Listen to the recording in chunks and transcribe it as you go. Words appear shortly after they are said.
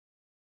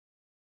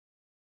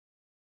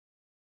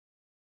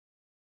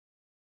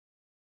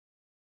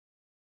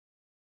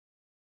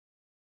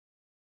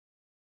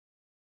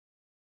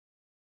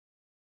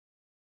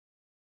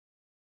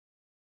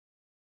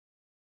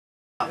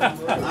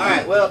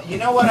Alright, well, you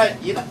know what, I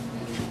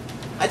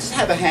just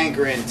have a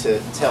hankering to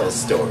tell a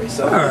story.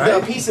 So,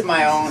 a piece of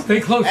my own. Stay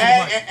close to the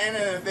mic. And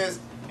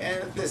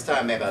if this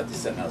time maybe I'll do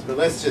something else. But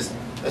let's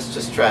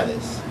just try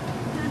this.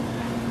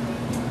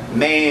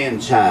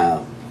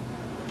 Man-child.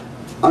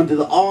 Under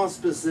the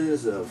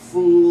auspices of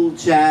fool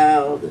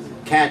child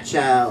and cat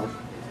child,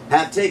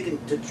 have taken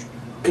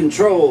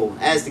control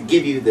as to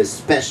give you this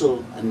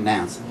special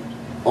announcement.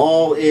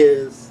 All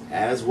is,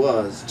 as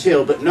was,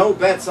 chill, but no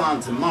bets on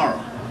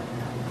tomorrow.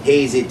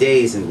 Hazy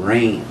days and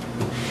rain.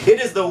 It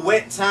is the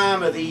wet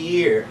time of the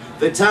year,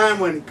 the time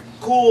when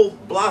cool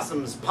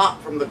blossoms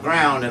pop from the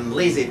ground and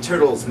lazy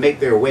turtles make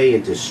their way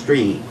into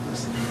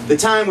streams. The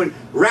time when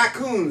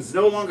raccoons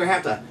no longer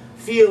have to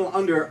feel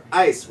under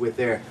ice with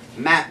their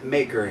map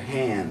maker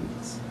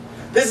hands.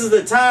 This is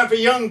the time for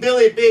young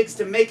Billy Biggs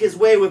to make his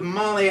way with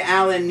Molly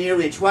Allen,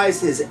 nearly twice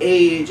his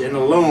age and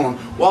alone,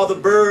 while the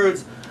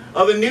birds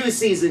of a new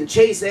season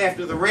chase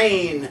after the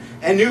rain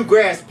and new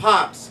grass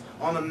pops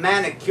on the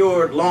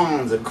manicured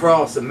lawns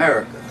across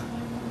America.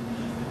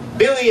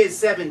 Billy is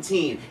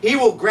 17. He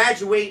will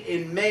graduate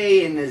in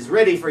May and is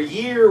ready for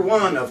year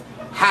one of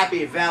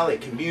Happy Valley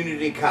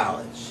Community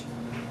College.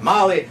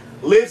 Molly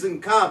lives in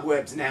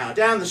Cobwebs now,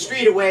 down the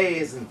street a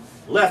ways and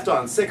left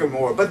on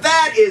Sycamore. But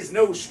that is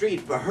no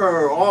street for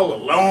her, all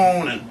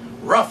alone and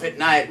rough at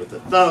night with the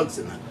thugs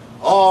and the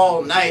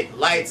all-night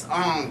lights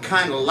on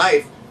kind of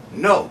life.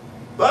 No.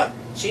 But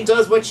she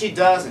does what she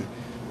does and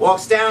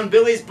walks down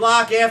Billy's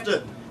block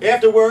after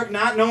work,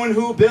 not knowing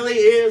who Billy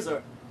is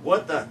or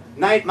what the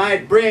night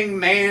might bring.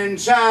 Man,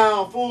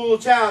 child, fool,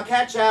 child,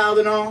 cat, child,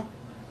 and all.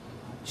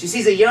 She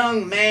sees a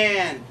young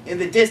man in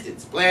the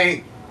distance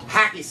playing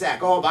hacky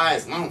sack all by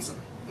his lonesome,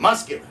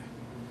 muscular.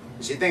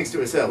 And she thinks to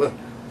herself, well,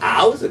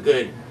 I was a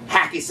good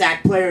hacky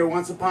sack player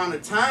once upon a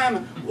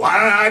time. Why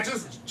don't I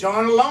just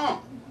join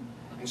along?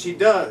 And she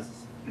does.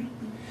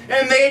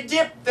 And they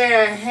dip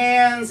their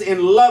hands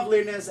in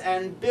loveliness,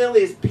 and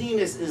Billy's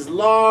penis is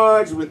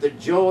large with the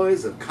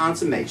joys of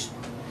consummation.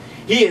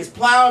 He is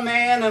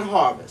plowman and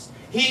harvest.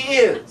 He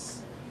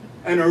is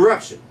an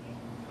eruption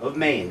of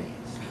mayonnaise.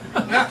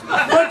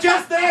 But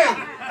just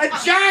then, a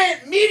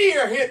giant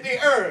meteor hit the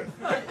earth,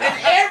 and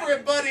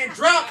everybody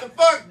dropped the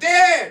fuck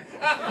dead.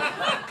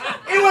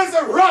 It was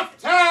a rough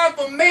time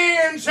for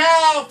man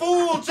child,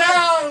 fool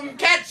child, and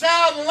cat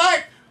child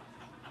alike.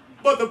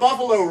 But the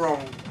buffalo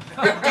roamed,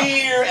 the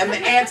deer and the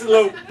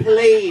antelope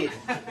played.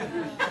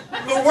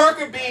 The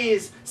worker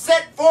bees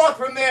set forth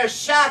from their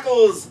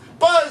shackles,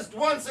 buzzed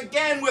once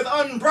again with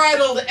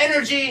unbridled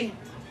energy,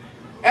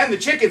 and the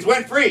chickens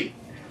went free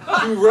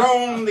to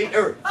roam the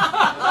earth.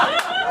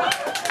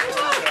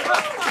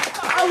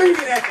 I'll leave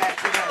it at that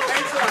tonight.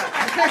 Thanks a lot.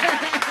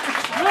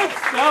 Good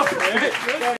stuff, man.